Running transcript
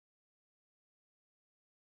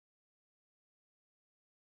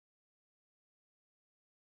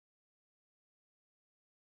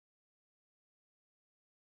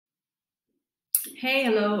Hey,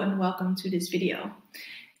 hello, and welcome to this video.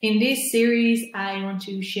 In this series, I want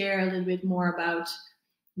to share a little bit more about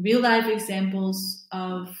real-life examples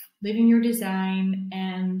of living your design,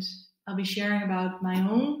 and I'll be sharing about my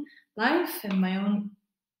own life and my own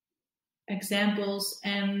examples,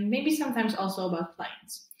 and maybe sometimes also about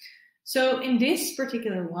clients. So in this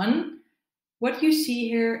particular one, what you see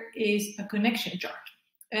here is a connection chart.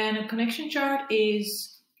 And a connection chart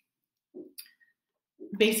is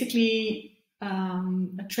basically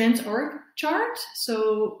a trend org chart.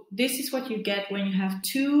 So this is what you get when you have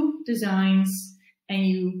two designs and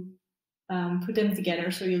you put them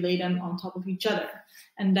together. So you lay them on top of each other,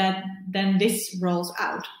 and then this rolls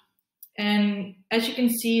out. And as you can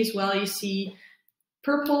see as well, you see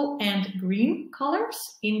purple and green colors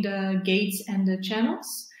in the gates and the channels.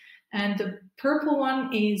 And the purple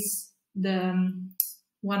one is the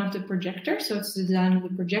one of the projector, so it's the design of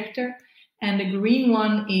the projector. And the green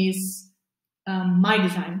one is my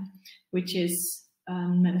design, which is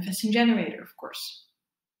manifesting generator, of course.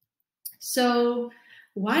 So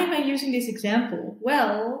why am I using this example?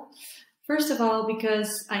 Well, first of all,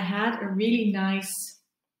 because I had a really nice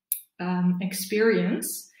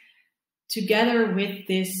experience together with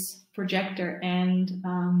this projector, and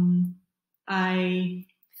I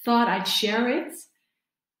thought I'd share it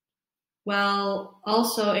while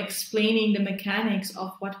also explaining the mechanics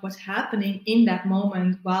of what was happening in that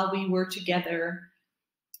moment while we were together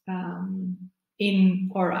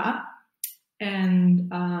in Aura. And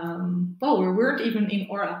well, we weren't even in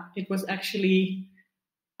Aura. It was actually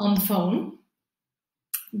on the phone,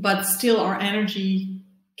 but still our energy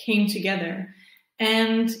came together.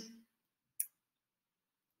 And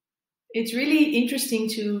it's really interesting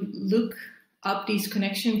to look up these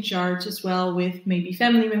connection charts as well with maybe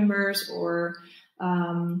family members or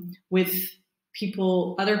with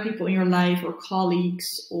people, other people in your life, or colleagues,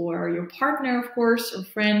 or your partner, of course, or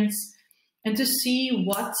friends, and to see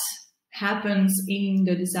what happens in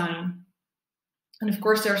the design. And of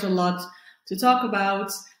course, there's a lot to talk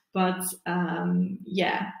about, but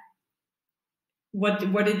yeah,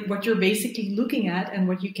 what you're basically looking at and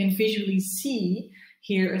what you can visually see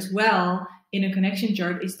here as well in a connection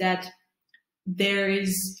chart is that there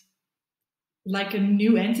is like a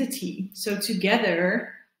new entity. So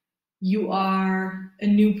together you are a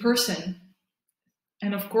new person.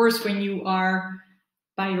 And of course, when you are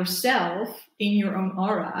by yourself in your own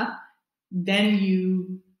aura, then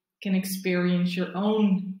you can experience your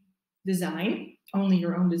own design, only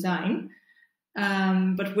your own design.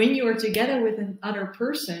 But when you are together with another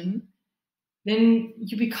person, then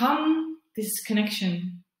you become this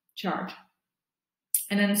connection chart.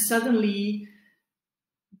 And then suddenly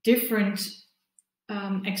different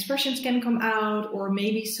expressions can come out, or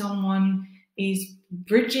maybe someone is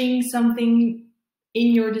bridging something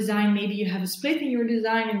in your design. Maybe you have a split in your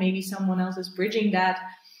design and maybe someone else is bridging that.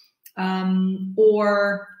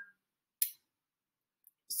 Or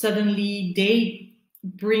suddenly they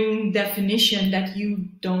bring definition that you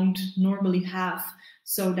don't normally have.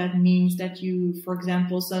 So that means that you, for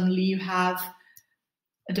example, suddenly you have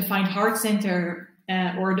a defined heart center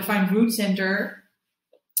or a defined root center,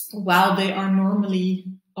 while they are normally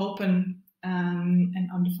open and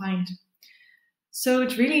undefined. So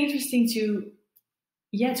it's really interesting to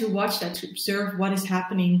watch that, to observe what is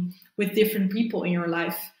happening with different people in your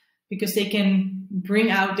life, because they can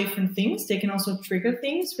bring out different things. They can also trigger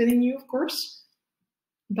things within you, of course,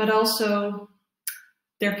 but also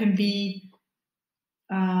there can be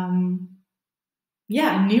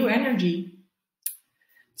new energy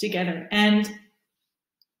together. And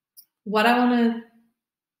what I want to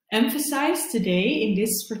emphasize today in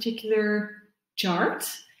this particular chart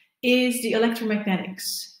is the electromagnetics,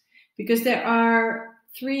 because there are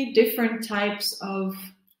three different types of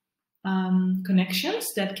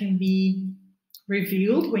connections that can be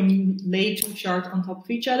revealed when you lay two charts on top of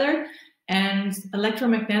each other, and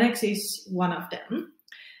electromagnetics is one of them.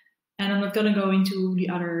 And I'm not going to go into the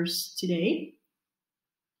others today.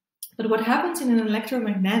 But what happens in an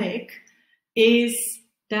electromagnetic is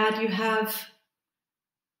that you have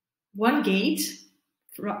one gate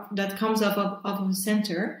that comes up of a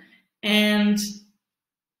center, and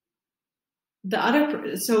the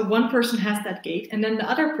other, so one person has that gate, and then the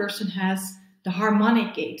other person has the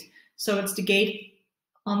harmonic gate. So it's the gate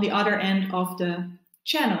on the other end of the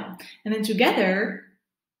channel. And then together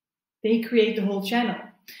they create the whole channel.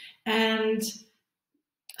 And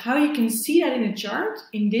how you can see that in a chart,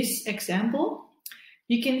 in this example,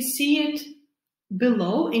 you can see it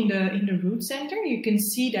below in the root center. You can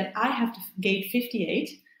see that I have the gate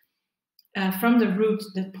 58 from the root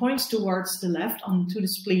that points towards the left onto the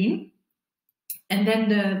spleen. And then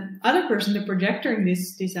the other person, the projector in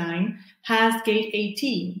this design, has gate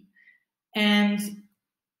 18. And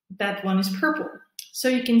that one is purple. So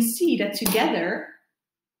you can see that together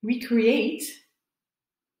we create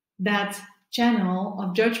that channel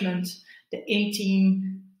of judgment, the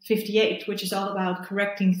 1858, which is all about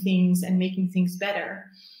correcting things and making things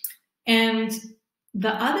better. And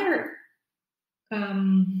the other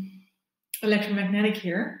electromagnetic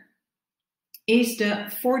here is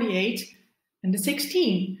the 48 and the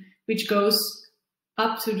 16, which goes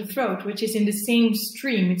up to the throat, which is in the same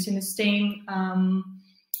stream. It's in the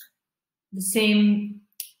same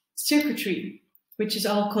circuitry, which is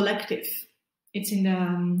all collective. It's in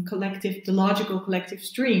the collective, the logical collective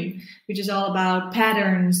stream, which is all about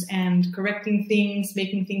patterns and correcting things,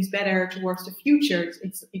 making things better towards the future.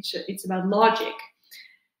 It's about logic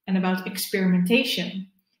and about experimentation.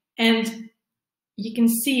 And you can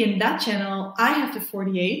see in that channel, I have the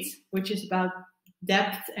 48, which is about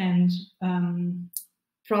depth and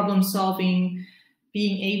problem solving,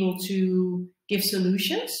 being able to give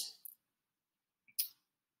solutions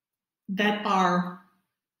that are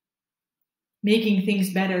making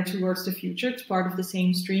things better towards the future. It's part of the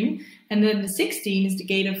same stream. And then the 16 is the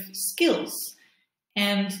gate of skills.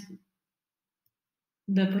 And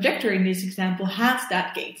the projector in this example has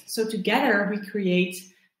that gate. So together we create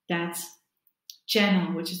that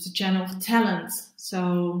channel, which is the channel of talent.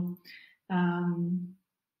 So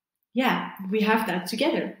yeah, we have that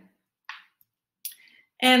together.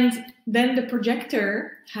 And then the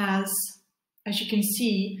projector has, as you can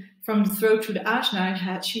see, from the throat to the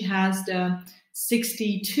ajna, she has the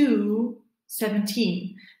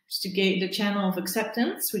 6217, which is the channel of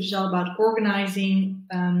acceptance, which is all about organizing,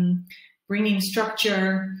 bringing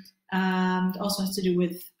structure. It also has to do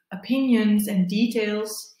with opinions and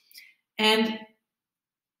details. And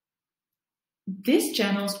this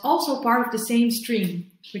channel is also part of the same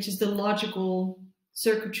stream, which is the logical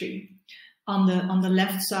circuitry on the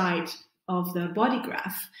left side of the body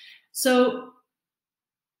graph. So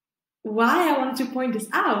why I wanted to point this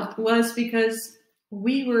out was because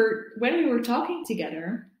when we were talking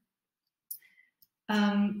together,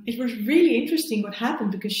 it was really interesting what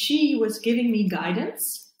happened, because she was giving me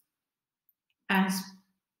guidance, as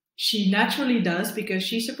she naturally does because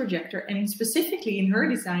she's a projector, and specifically in her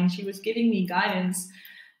design, she was giving me guidance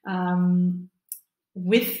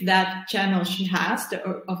with that channel she has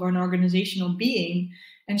of an organizational being,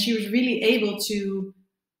 and she was really able to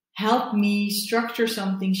help me structure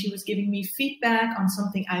something. She was giving me feedback on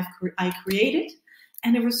something I created,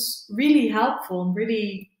 and it was really helpful and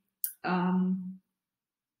really,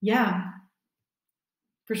 yeah,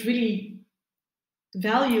 it was really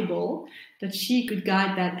valuable that she could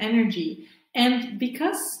guide that energy. And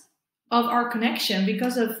because of our connection,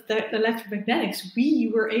 because of the electromagnetics,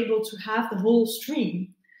 we were able to have the whole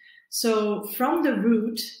stream. So from the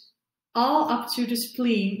root all up to the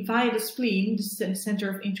spleen, via the spleen, the center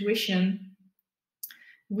of intuition,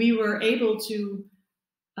 we were able to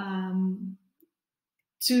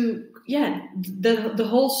the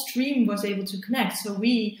whole stream was able to connect. So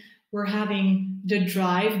we were having the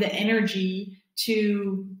drive, the energy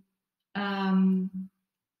to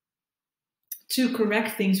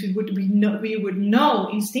correct things. We would know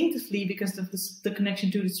instinctively, because of the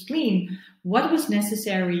connection to the spleen, what was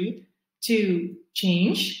necessary to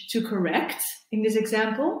change, to correct, in this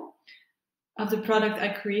example of the product I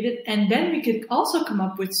created. And then we could also come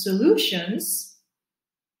up with solutions,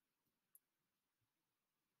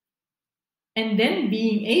 and then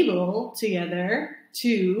being able together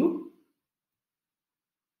to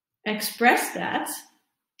express that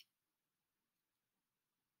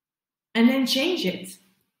and then change it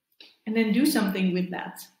and then do something with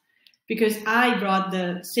that. Because I brought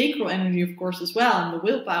the sacral energy, of course, as well, and the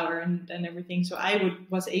willpower and everything. So I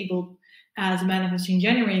was able, as a manifesting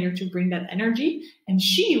generator, to bring that energy. And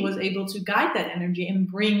she was able to guide that energy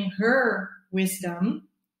and bring her wisdom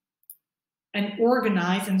and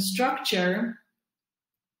organize and structure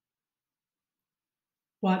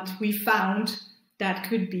what we found that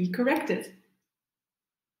could be corrected.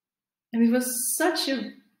 And it was such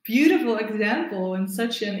a beautiful example and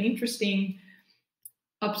such an interesting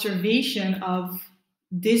observation of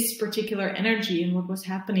this particular energy and what was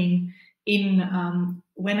happening in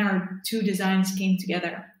when our two designs came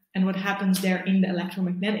together, and what happens there in the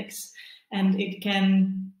electromagnetics. And it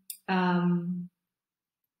can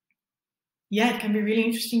it can be really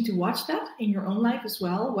interesting to watch that in your own life as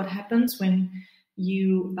well. What happens when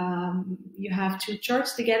you have two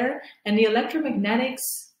charts together, and the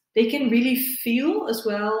electromagnetics, they can really feel as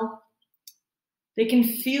well. They can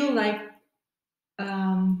feel like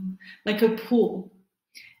a pool,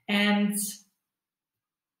 and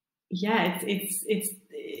yeah, it's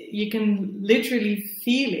you can literally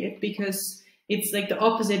feel it, because it's like the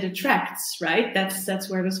opposite attracts, right? That's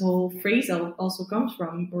where this whole phrase also comes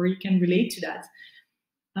from, or you can relate to that.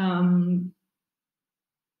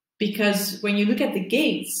 Because when you look at the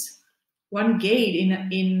gates, one gate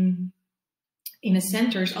in a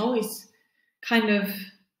center is always kind of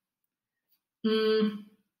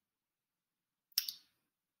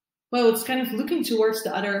well, it's kind of looking towards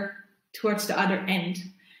the other end,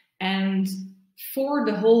 and for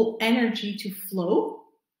the whole energy to flow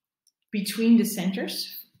between the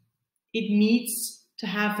centers, it needs to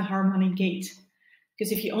have the harmonic gate.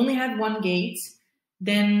 Because if you only have one gate,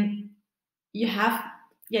 then you have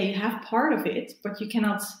part of it, but you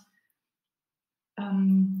cannot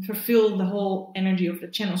fulfill the whole energy of the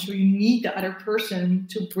channel. So you need the other person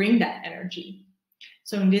to bring that energy.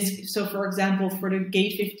 So for example, for the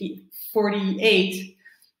gate 48,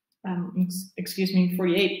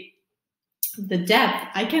 the depth,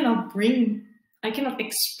 I cannot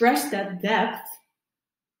express that depth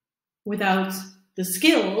without the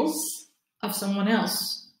skills of someone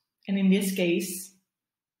else. And in this case,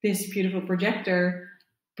 this beautiful projector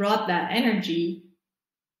brought that energy,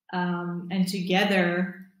 and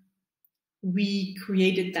together we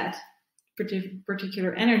created that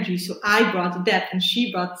particular energy. So I brought the depth and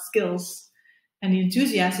she brought the skills and the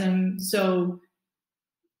enthusiasm. So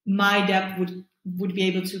my depth would be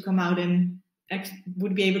able to come out and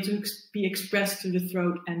would be able to be expressed through the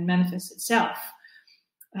throat and manifest itself.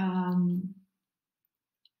 And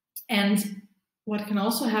what can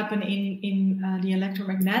also happen in the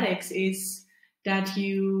electromagnetics is that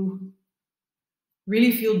you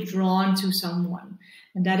really feel drawn to someone,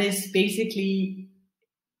 and that is basically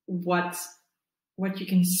what you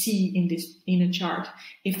can see in a chart.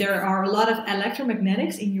 If there are a lot of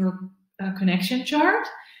electromagnetics in your connection chart,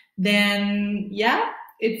 then yeah,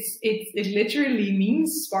 it literally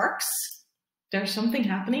means sparks. There's something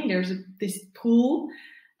happening. There's this pull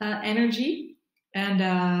energy,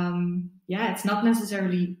 and yeah, it's not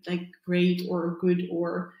necessarily like great or good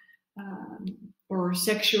or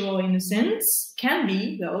sexual in a sense. Can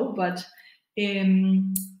be though, but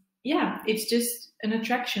yeah, it's just an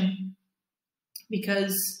attraction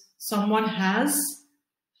because someone has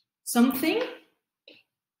something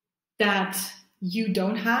that you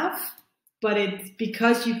don't have, but it's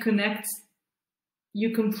because you connect,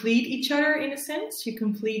 you complete each other in a sense. You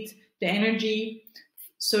complete the energy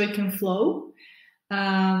so it can flow.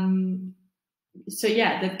 So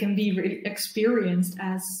yeah, that can be really experienced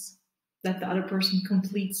as that the other person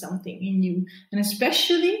completes something in you. And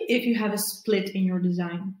especially if you have a split in your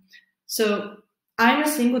design. So I'm a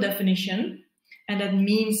single definition, and that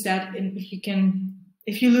means that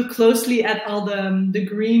if you look closely at all the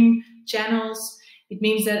green channels, it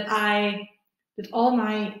means that all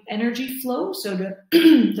my energy flow, so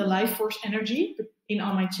the life force energy in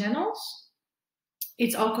all my channels,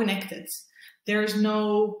 it's all connected. There's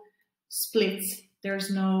no split.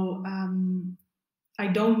 There's no, I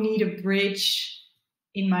don't need a bridge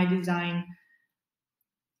in my design.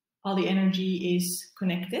 All the energy is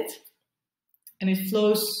connected and it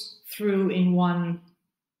flows through in one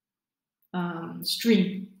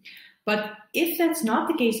stream. But if that's not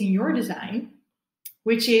the case in your design,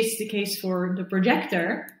 which is the case for the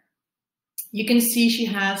projector, you can see she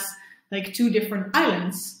has like two different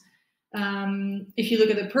islands. If you look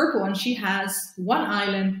at the purple one, she has one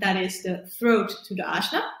island that is the throat to the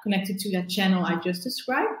ajna, connected to that channel I just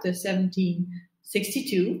described, the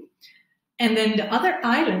 1762. And then the other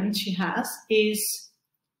island she has is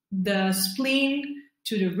the spleen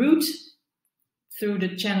to the root through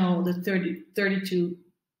the channel, the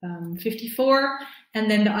 3254. And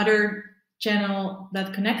then the other channel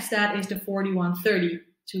that connects that is the 4130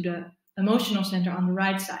 to the emotional center on the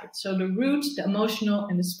right side. So the root, the emotional,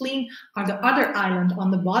 and the spleen are the other island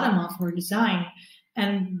on the bottom of her design.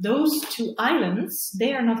 And those two islands,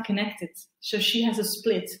 they are not connected. So she has a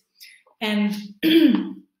split. And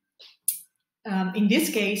in this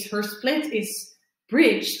case, her split is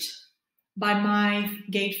bridged by my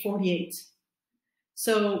gate 48.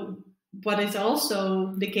 So what is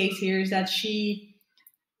also the case here is that she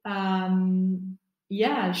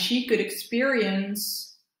could experience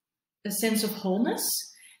a sense of wholeness.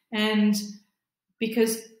 And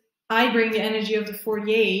because I bring the energy of the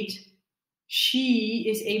 48, she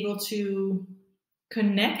is able to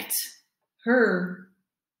connect her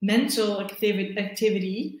mental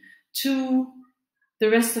activity to the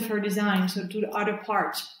rest of her design, so to the other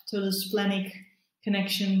part, to the splenic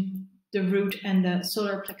connection, the root, and the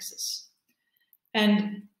solar plexus.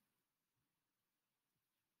 And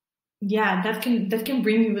yeah, that can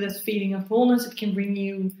bring you this feeling of wholeness. It can bring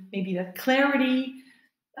you maybe that clarity,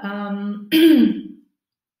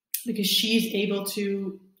 because she's able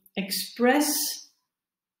to express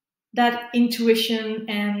that intuition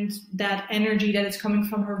and that energy that is coming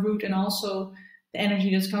from her root, and also the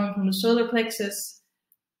energy that's coming from the solar plexus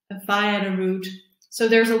via the root. So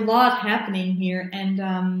there's a lot happening here.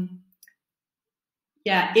 And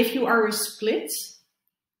yeah, if you are a split,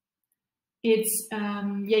 it's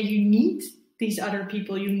you need these other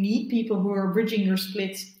people. You need people who are bridging your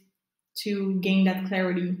split to gain that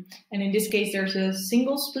clarity. And in this case, there's a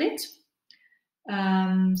single split.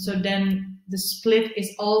 So then the split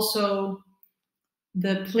is also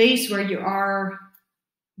the place where you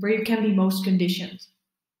can be most conditioned,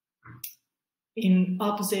 in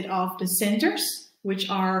opposite of the centers, which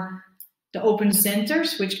are the open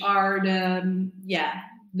centers, which are the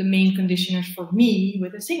main conditioners for me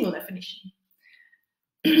with a single definition.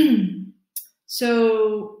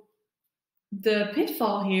 So the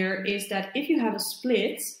pitfall here is that if you have a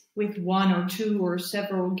split with one or two or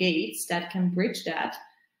several gates that can bridge that,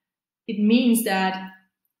 it means that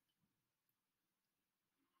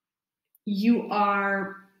you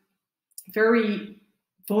are very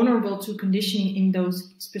vulnerable to conditioning in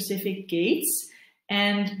those specific gates.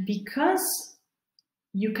 And because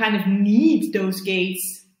you kind of need those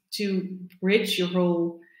gates to bridge your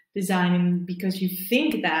whole design, and because you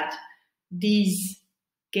think that these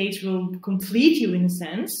gates will complete you in a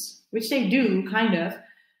sense, which they do kind of,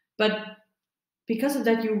 but because of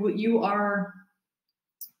that,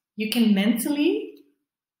 you can mentally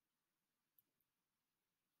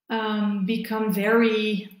become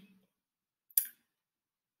very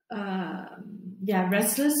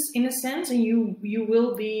restless in a sense, and you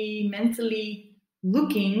will be mentally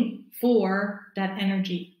looking for that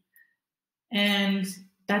energy, and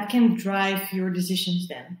that can drive your decisions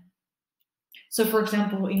then. So for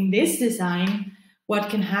example, in this design, what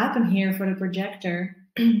can happen here for the projector,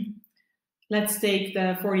 let's take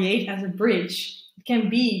the 48 as a bridge. It can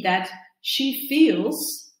be that she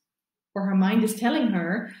feels, or her mind is telling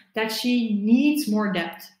her, that she needs more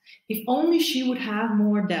depth. If only she would have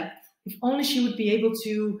more depth, if only she would be able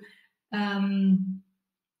to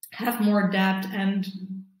have more depth and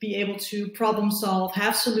be able to problem solve,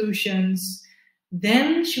 have solutions,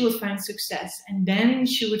 then she would find success, and then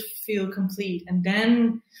she would feel complete, and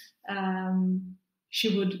then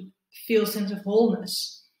she would feel a sense of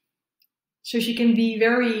wholeness. So she can be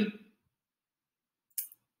very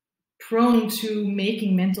prone to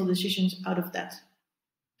making mental decisions out of that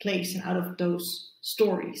place and out of those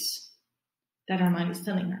stories that her mind is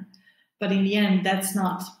telling her. But in the end, that's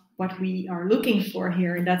not what we are looking for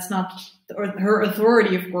here. That's not her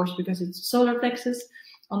authority, of course, because it's solar plexus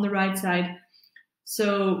on the right side.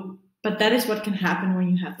 So, but that is what can happen when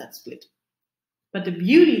you have that split. But the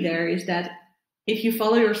beauty there is that if you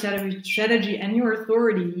follow your strategy and your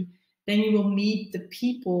authority, then you will meet the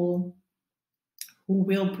people who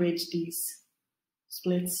will bridge these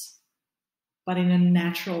splits, but in a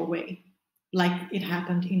natural way, like it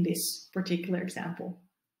happened in this particular example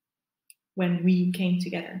when we came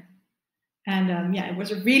together. And it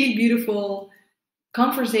was a really beautiful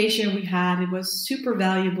conversation we had. It was super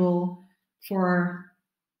valuable for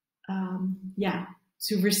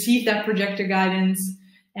to receive that projector guidance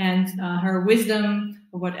and her wisdom,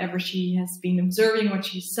 or whatever she has been observing, what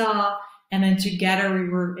she saw. And then together we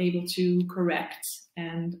were able to correct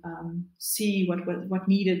and see what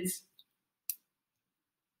needed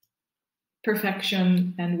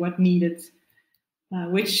perfection and what needed,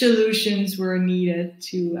 which solutions were needed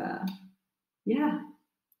to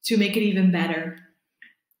make it even better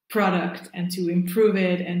product, and to improve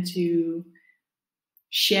it, and to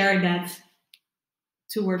share that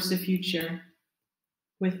towards the future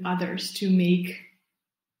with others, to make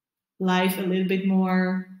life a little bit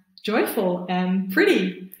more joyful and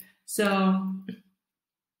pretty. So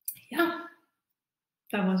yeah,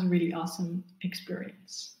 that was a really awesome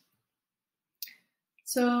experience.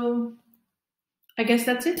 So I guess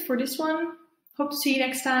that's it for this one. Hope to see you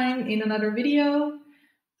next time in another video.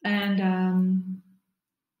 And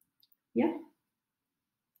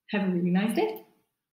have a really nice day.